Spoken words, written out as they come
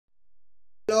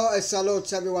Hello and salute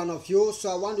to every one of you. So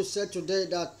I want to say today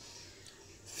that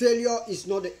failure is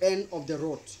not the end of the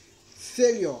road.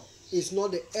 Failure is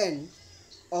not the end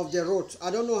of the road. I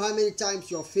don't know how many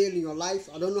times you have failed in your life.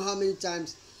 I don't know how many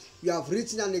times you have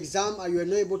written an exam and you are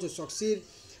not able to succeed.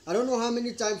 I don't know how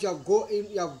many times you have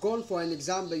gone for an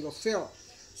exam but you failed.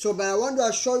 But I want to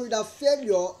assure you that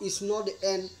failure is not the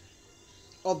end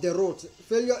of the road.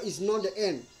 Failure is not the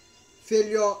end.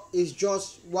 Failure is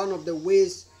just one of the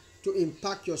ways to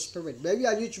impact your spirit. Maybe you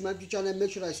are new to my YouTube channel, make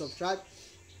sure that you subscribe.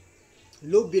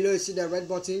 Look below, you see the red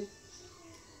button.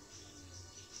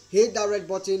 Hit that red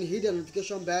button, hit the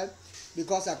notification bell,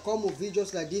 because I come with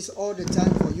videos like this all the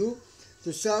time for you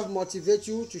to self-motivate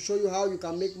you, to show you how you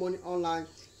can make money online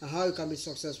and how you can be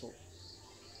successful.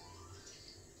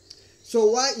 So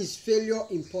why is failure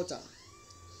important?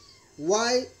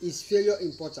 Why is failure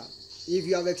important? If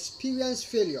you have experienced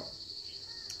failure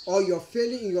or you're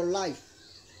failing in your life,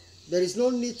 there is no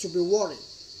need to be worried.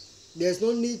 There's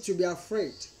no need to be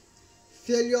afraid.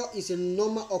 Failure is a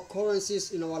normal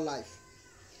occurrence in our life.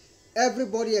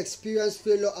 Everybody experiences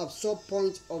failure at some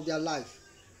point of their life.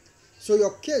 So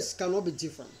your case cannot be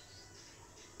different.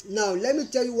 Now, let me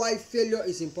tell you why failure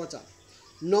is important.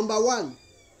 Number one,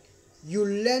 you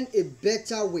learn a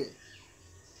better way.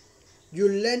 You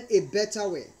learn a better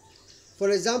way. For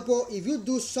example, if you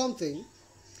do something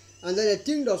and then the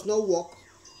thing does not work,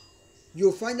 you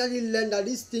finally learn that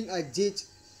this thing I did,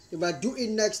 if I do it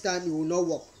next time, it will not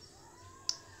work.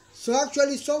 So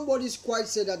actually, somebody's quite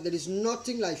said that there is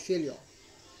nothing like failure.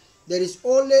 There is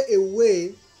only a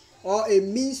way or a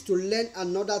means to learn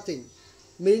another thing,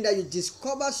 meaning that you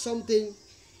discover something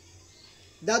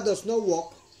that does not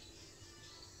work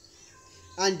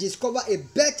and discover a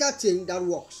better thing that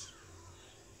works.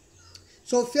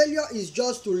 So failure is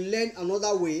just to learn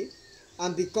another way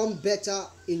and become better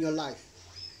in your life.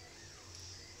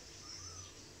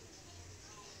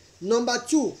 Number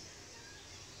two,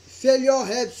 failure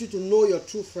helps you to know your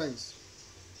true friends.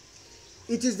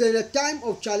 It is in the time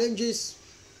of challenges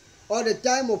or the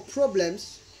time of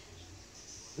problems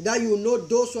that you know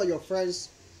those who are your friends,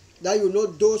 that you know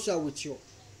those who are with you.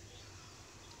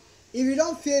 If you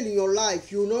don't fail in your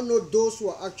life, you will not know those who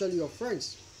are actually your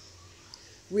friends.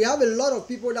 We have a lot of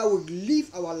people that will live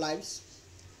our lives.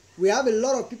 We have a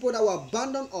lot of people that will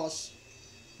abandon us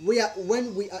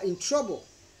when we are in trouble,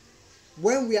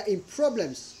 when we are in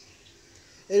problems.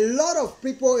 A lot of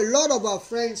people, a lot of our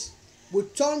friends will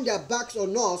turn their backs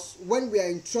on us when we are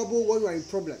in trouble, when we are in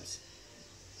problems.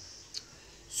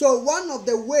 So one of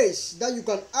the ways that you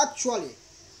can actually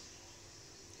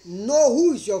know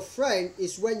who is your friend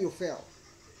is when you fail.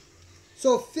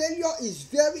 So failure is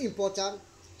very important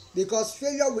because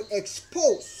failure will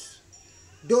expose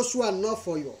those who are not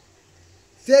for you.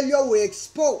 Failure will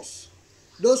expose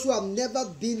those who have never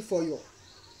been for you.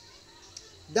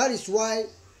 That is why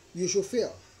you should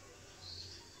fail.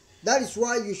 That is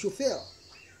why you should fail.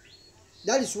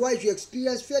 That is why you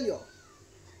experience failure,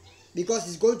 because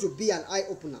it's going to be an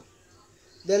eye-opener.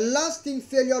 The last thing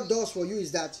failure does for you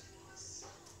is that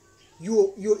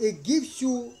it gives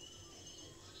you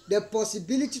the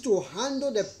possibility to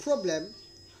handle the problem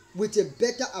with a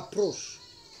better approach.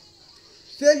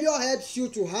 Failure helps you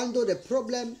to handle the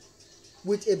problem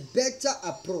with a better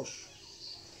approach.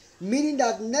 Meaning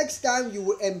that next time you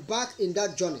will embark in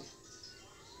that journey,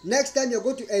 next time you're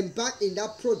going to embark in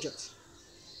that project,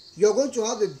 you're going to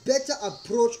have a better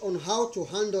approach on how to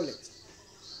handle it.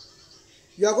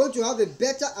 You are going to have a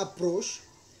better approach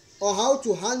on how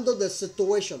to handle the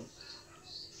situation.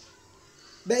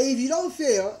 But if you don't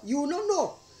fail, you will not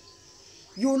know.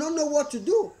 You will not know what to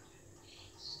do.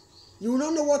 You will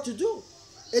not know what to do.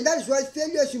 And that is why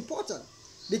failure is important.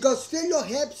 Because failure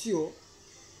helps you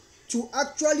to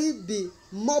actually be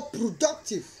more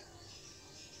productive.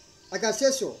 I can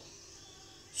say so.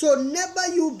 So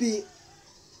never you be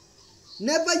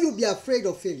afraid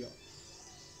of failure.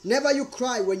 Never you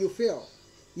cry when you fail.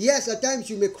 Yes, at times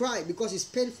you may cry because it's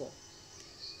painful.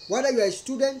 Whether you are a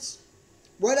student,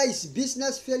 whether it's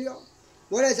business failure,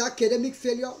 whether it's academic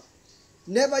failure,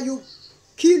 never you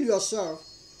kill yourself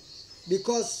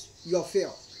because you have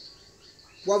failed.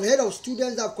 We have heard of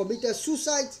students that have committed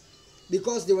suicide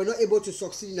because they were not able to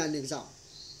succeed in an exam.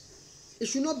 It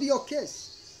should not be your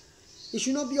case. It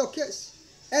should not be your case.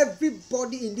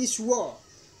 Everybody in this world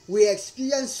will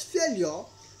experience failure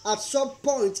at some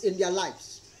point in their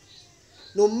lives.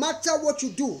 No matter what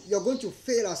you do, you're going to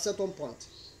fail at a certain point.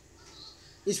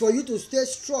 It's for you to stay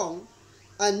strong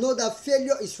and know that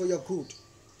failure is for your good.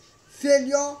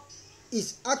 Failure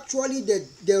is actually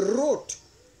the road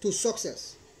to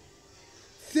success.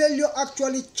 Failure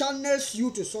actually channels you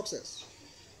to success.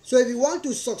 So if you want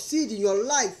to succeed in your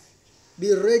life,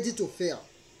 be ready to fail.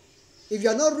 If you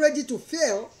are not ready to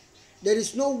fail, there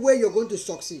is no way you're going to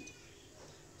succeed.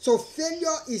 So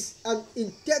failure is an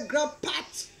integral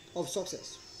part of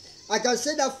success. I can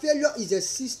say that failure is a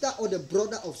sister or the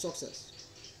brother of success.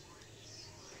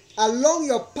 Along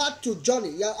your path to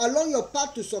journey, along your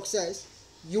path to success,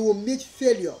 you will meet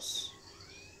failures.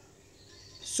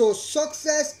 So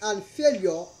success and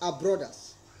failure are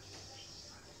brothers.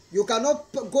 You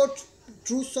cannot go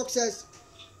through success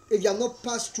if you have not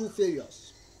passed through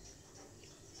failures.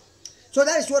 So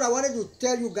that is what I wanted to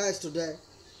tell you guys today.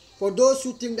 For those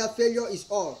who think that failure is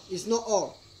all, it's not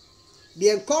all. Be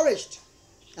encouraged.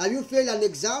 Have you failed an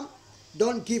exam?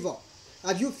 Don't give up.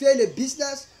 Have you failed a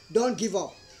business? Don't give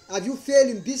up. Have you failed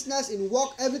in business, in work,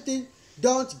 everything?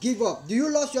 Don't give up. Do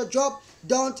you lose your job?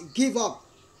 Don't give up.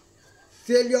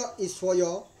 Failure is for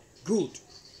your good.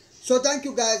 So thank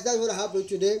you guys. That's what I have for you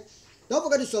today. Don't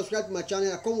forget to subscribe to my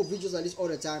channel. I come with videos like this all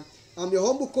the time. I'm your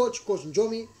humble coach, Coach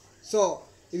Njomi. So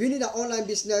if you need an online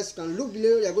business, you can look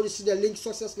below. You're going to see the link,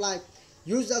 Success Life.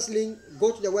 Use that link.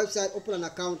 Go to the website, open an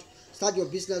account, start your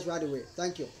business right away.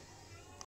 Thank you.